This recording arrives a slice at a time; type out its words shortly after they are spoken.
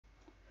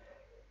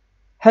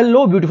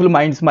Hello beautiful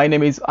minds, my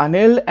name is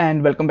Anil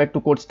and welcome back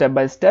to Code Step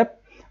by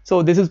Step.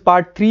 So this is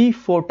part 3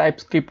 for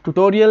Typescript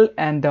tutorial,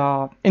 and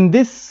in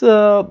this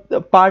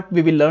part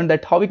we will learn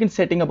that how we can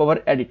setting up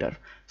our editor.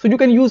 So you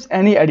can use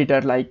any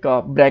editor like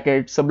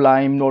Bracket,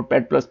 Sublime,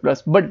 Notepad++,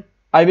 but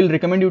I will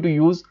recommend you to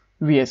use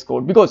VS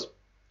Code because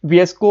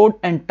VS Code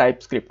and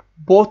Typescript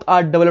both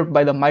are developed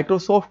by the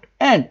Microsoft,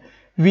 and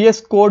VS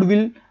Code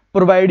will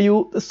provide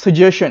you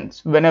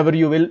suggestions whenever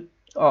you will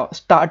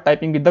start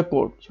typing with the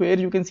code. So here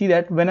you can see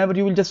that whenever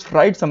you will just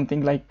write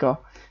something like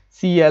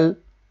CLA,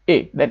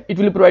 then it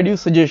will provide you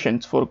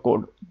suggestions for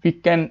code. We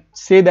can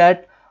say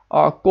that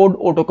code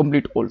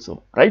autocomplete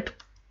also, right?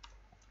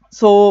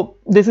 So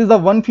this is the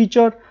one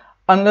feature.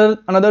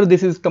 Another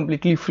this is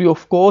completely free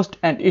of cost,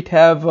 and it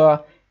have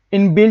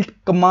inbuilt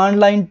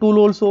command line tool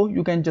also.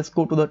 You can just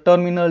go to the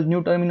terminal,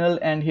 new terminal,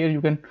 and here you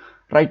can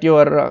write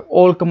your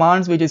all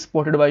commands which is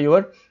supported by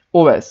your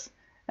OS.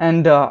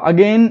 And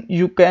again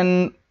you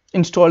can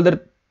install the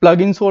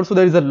plugins also.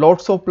 There is a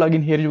lots of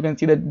plugin here. You can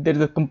see that there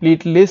is a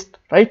complete list,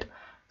 right?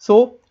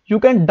 So you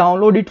can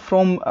download it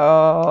from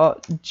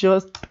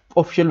just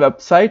official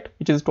website,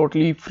 which is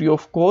totally free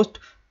of cost.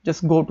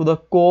 Just go to the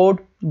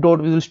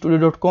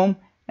code.visualstudio.com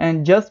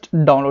and just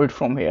download it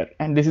from here,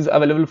 and this is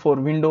available for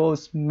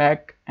Windows,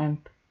 Mac, and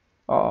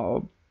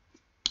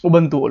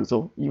Ubuntu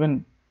also,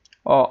 even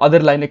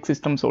other Linux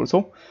systems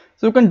also.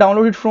 So you can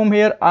download it from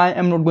here. I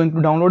am not going to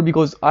download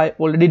because I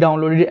already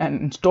downloaded it and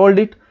installed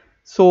it.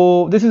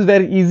 So this is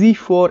very easy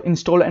for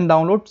install and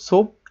download,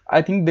 so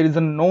I think there is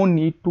no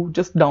need to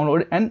just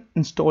download and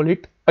install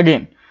it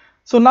again.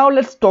 So now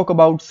let's talk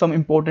about some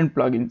important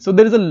plugins. So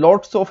there is a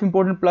lots of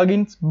important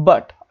plugins,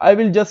 but I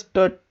will just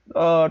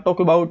talk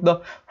about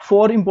the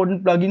 4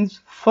 important plugins.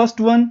 First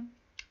one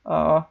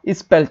is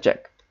spell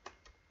check.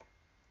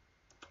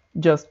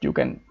 Just you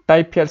can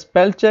type here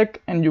spell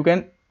check and you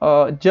can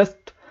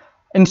just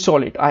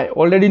install it. I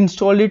already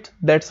installed it,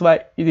 that's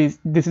why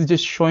this is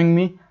just showing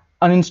me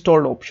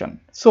uninstalled option.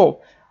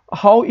 So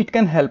how it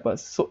can help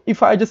us? So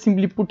if I just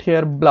simply put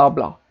here blah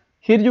blah,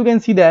 here you can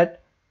see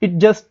that it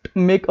just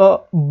make a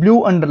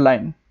blue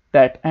underline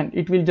that, and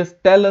it will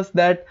just tell us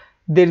that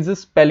there is a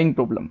spelling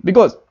problem,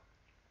 because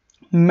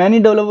many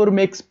developers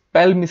make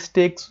spell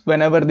mistakes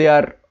whenever they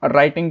are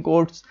writing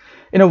codes.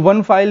 In a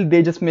one file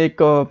they just make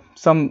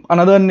some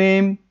another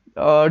name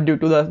due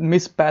to the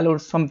misspell or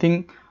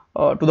something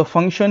to the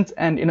functions,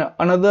 and in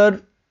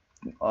another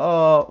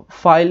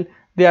file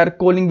they are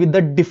calling with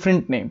the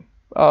different name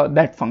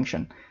that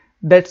function.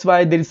 That's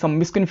why there is some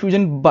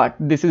misconfusion, but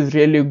this is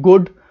really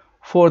good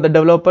for the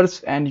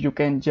developers and you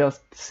can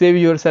just save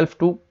yourself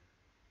to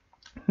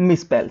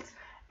misspells.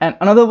 And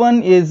another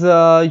one is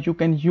you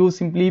can use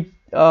simply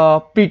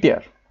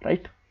prettier,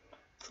 right?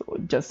 So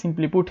just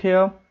simply put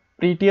here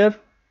prettier,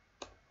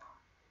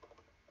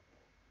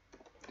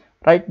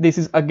 right? This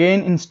is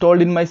again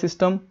installed in my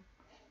system.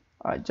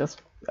 I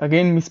just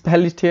again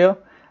misspell it here,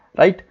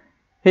 right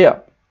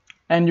here,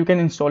 and you can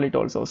install it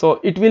also. So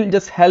it will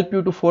just help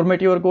you to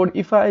format your code.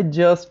 If I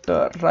just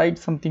write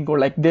something code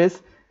like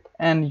this,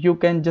 and you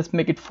can just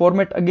make it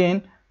format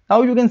again,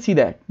 now you can see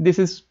that this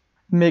is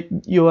make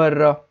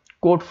your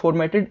code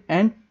formatted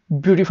and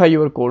beautify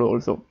your code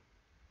also.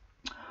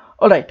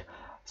 All right,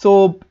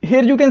 so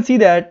here you can see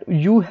that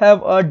you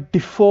have a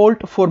default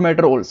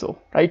formatter also,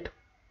 right?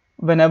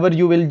 Whenever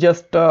you will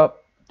just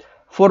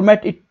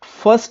format it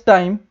first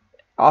time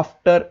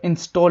after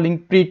installing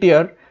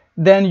prettier,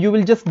 then you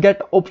will just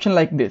get option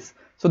like this.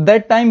 So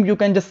that time you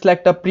can just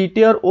select a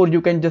prettier, or you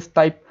can just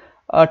type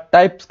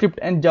TypeScript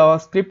and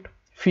JavaScript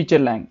feature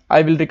lang.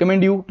 I will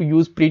recommend you to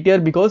use prettier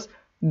because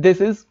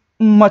this is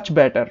much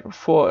better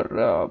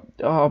for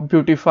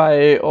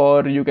beautify,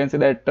 or you can say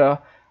that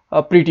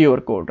pretty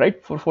your code,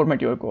 right? For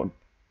format your code.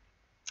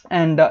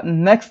 And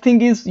next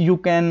thing is you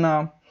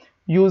can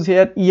use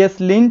here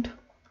ESLint,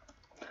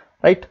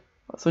 right?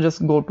 So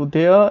just go to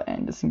there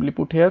and just simply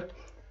put here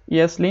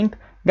ESLint.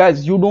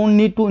 Guys, you don't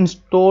need to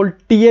install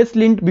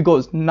TSLint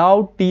because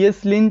now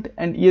TSLint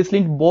and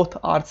ESLint both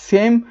are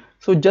same.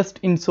 So just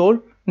install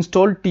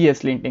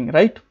TSLinting,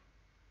 right?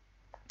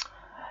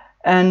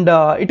 And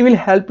it will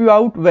help you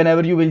out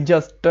whenever you will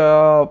just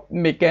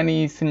make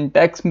any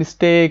syntax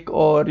mistake,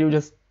 or you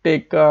just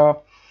take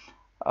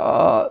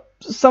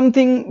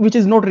something which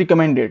is not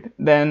recommended,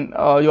 then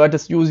you are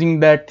just using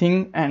that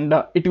thing, and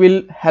it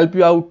will help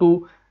you out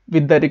to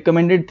with the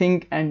recommended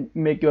thing and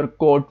make your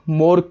code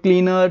more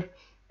cleaner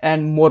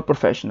and more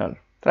professional,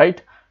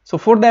 right? So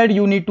for that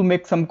you need to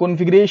make some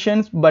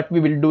configurations, but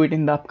we will do it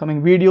in the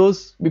upcoming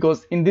videos,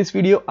 because in this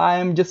video I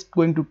am just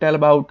going to tell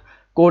about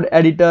code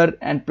editor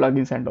and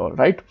plugins and all,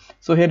 right?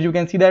 So here you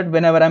can see that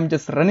whenever I'm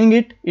just running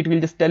it, it will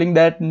just telling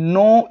that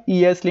no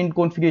ESLint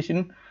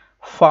configuration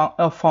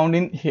found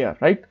in here,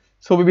 right?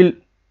 So we will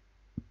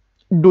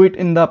do it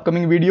in the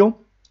upcoming video,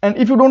 and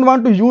if you don't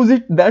want to use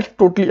it, that's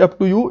totally up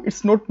to you.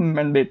 It's not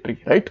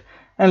mandatory, right?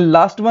 And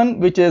last one,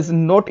 which is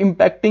not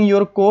impacting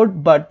your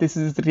code, but this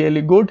is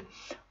really good,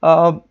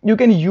 you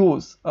can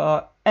use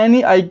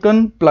any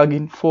icon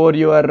plugin for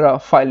your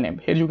file name.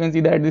 Here you can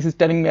see that this is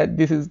telling me that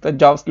this is the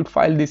JavaScript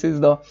file, this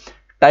is the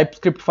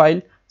TypeScript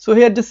file. So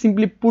here just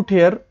simply put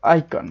here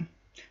icon,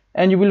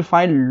 and you will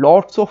find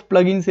lots of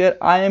plugins here.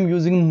 I am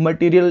using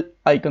material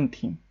icon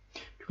theme.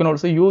 You can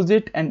also use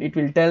it, and it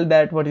will tell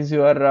that what is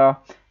your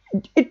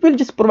it will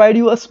just provide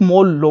you a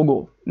small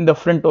logo in the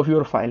front of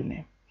your file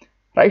name,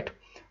 right?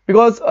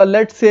 Because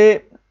let's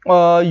say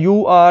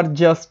you are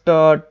just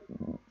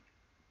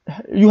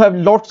you have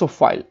lots of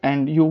file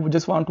and you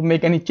just want to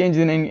make any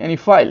changes in any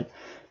file.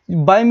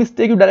 By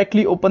mistake you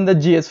directly open the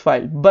JS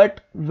file,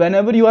 but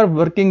whenever you are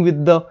working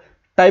with the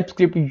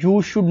TypeScript,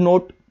 you should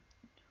not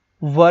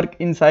work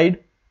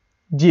inside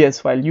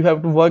JS file. You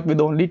have to work with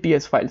only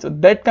TS file. So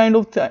that kind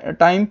of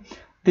time,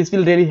 this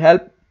will really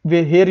help.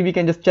 Where here we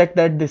can just check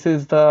that this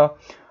is the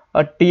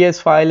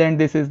TS file and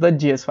this is the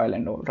JS file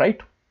and all,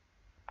 right?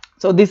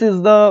 So this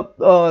is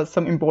the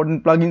some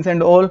important plugins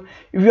and all.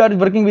 If you are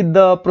working with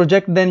the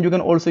project, then you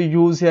can also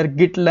use here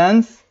git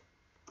lens.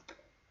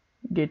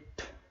 Here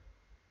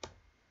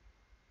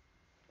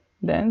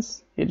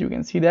you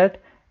can see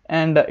that,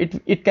 and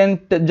it can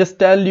just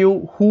tell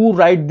you who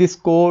write this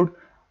code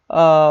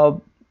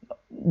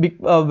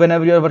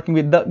whenever you are working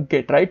with the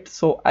git, right?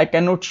 So I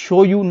cannot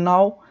show you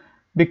now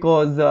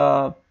because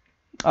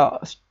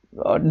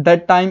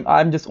that time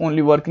I'm just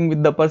only working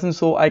with the person,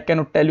 so I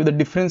cannot tell you the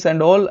difference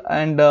and all.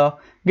 And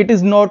git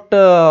is not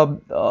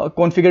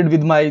configured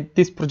with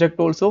this project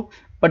also,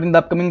 but in the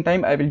upcoming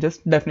time I will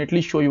just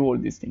definitely show you all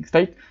these things,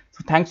 right?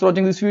 So thanks for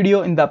watching this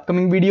video. In the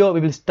upcoming video we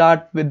will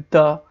start with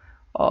the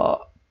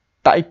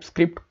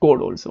TypeScript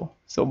code also.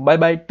 So bye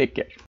bye, take care.